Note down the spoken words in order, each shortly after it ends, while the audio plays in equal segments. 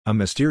A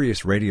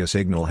mysterious radio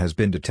signal has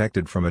been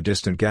detected from a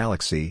distant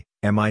galaxy,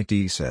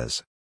 MIT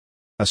says.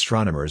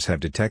 Astronomers have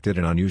detected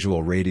an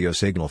unusual radio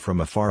signal from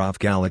a far-off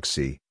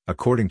galaxy,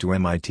 according to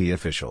MIT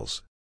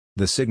officials.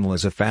 The signal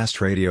is a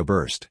fast radio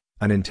burst,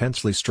 an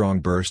intensely strong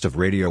burst of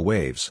radio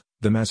waves,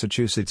 the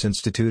Massachusetts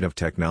Institute of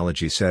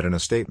Technology said in a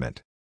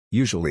statement.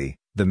 Usually,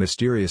 the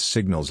mysterious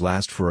signals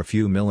last for a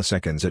few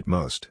milliseconds at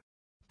most.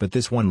 But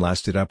this one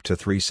lasted up to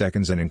 3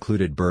 seconds and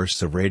included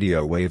bursts of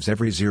radio waves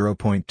every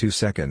 0.2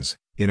 seconds,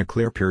 in a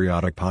clear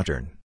periodic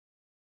pattern.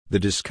 The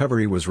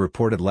discovery was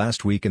reported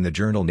last week in the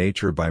journal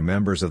Nature by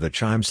members of the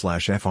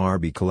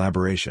CHIME/FRB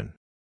collaboration.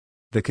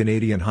 The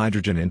Canadian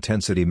Hydrogen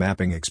Intensity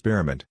Mapping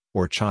Experiment,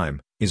 or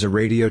CHIME, is a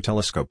radio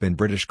telescope in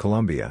British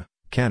Columbia,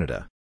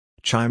 Canada.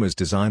 CHIME is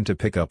designed to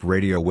pick up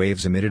radio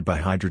waves emitted by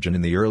hydrogen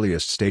in the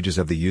earliest stages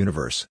of the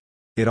universe.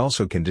 It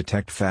also can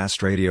detect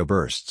fast radio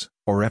bursts,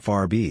 or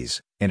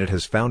FRBs, and it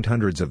has found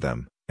hundreds of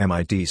them,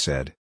 MIT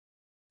said.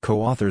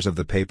 Co-authors of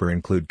the paper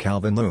include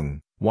Calvin Leung,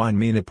 Juan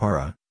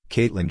Minapara,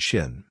 Caitlin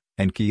Shin,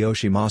 and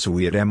Kiyoshi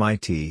Masawi at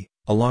MIT,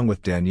 along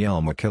with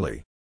Danielle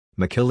McKilley.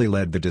 McKilley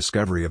led the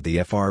discovery of the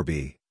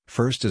FRB,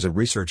 first as a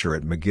researcher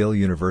at McGill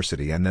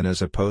University and then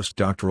as a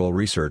postdoctoral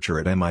researcher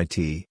at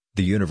MIT,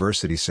 the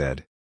university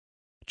said.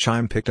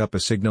 CHIME picked up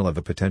a signal of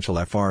a potential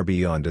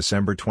FRB on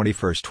December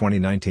 21,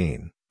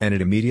 2019, and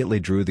it immediately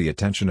drew the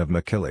attention of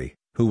McKilley,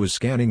 who was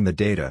scanning the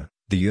data,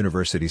 the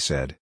university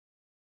said.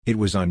 It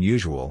was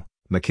unusual,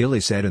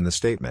 McKilley said in the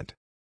statement.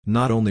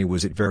 Not only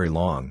was it very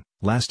long,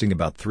 lasting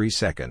about 3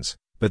 seconds,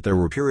 but there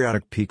were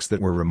periodic peaks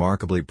that were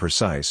remarkably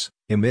precise,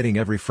 emitting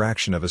every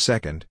fraction of a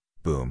second,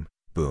 boom,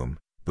 boom,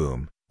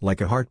 boom, like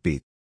a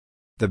heartbeat.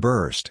 The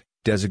burst,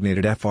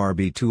 designated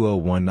FRB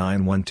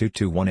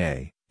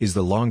 20191221A, is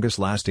the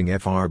longest-lasting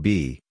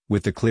FRB,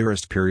 with the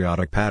clearest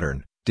periodic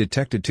pattern,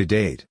 detected to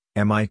date,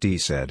 MIT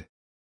said.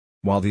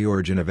 While the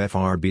origin of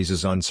FRBs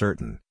is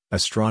uncertain,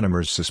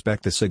 astronomers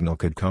suspect the signal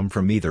could come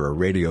from either a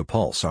radio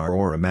pulsar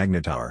or a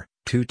magnetar,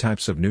 two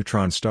types of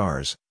neutron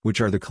stars,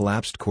 which are the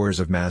collapsed cores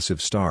of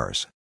massive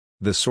stars.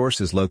 The source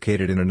is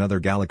located in another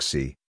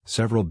galaxy,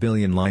 several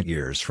billion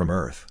light-years from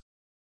Earth.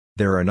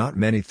 There are not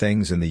many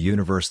things in the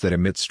universe that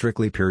emit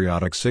strictly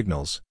periodic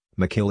signals,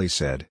 McKilley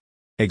said.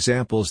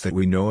 Examples that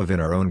we know of in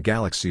our own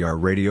galaxy are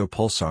radio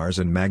pulsars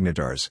and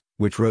magnetars,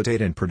 which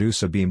rotate and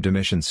produce a beamed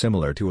emission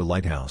similar to a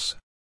lighthouse.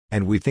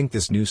 And we think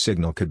this new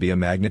signal could be a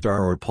magnetar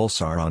or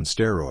pulsar on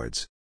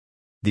steroids.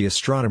 The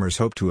astronomers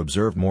hope to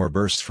observe more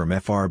bursts from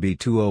FRB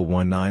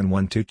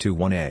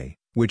 20191221A,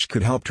 which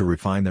could help to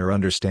refine their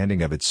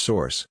understanding of its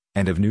source,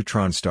 and of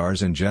neutron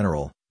stars in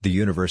general, the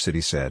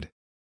university said.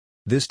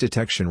 This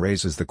detection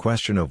raises the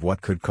question of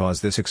what could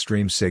cause this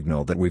extreme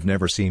signal that we've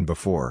never seen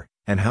before,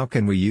 and how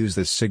can we use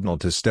this signal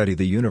to study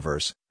the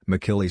universe,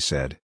 McKilley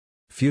said.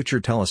 Future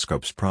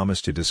telescopes promise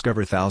to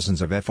discover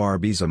thousands of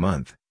FRBs a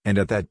month, and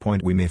at that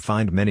point we may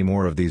find many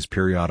more of these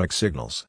periodic signals.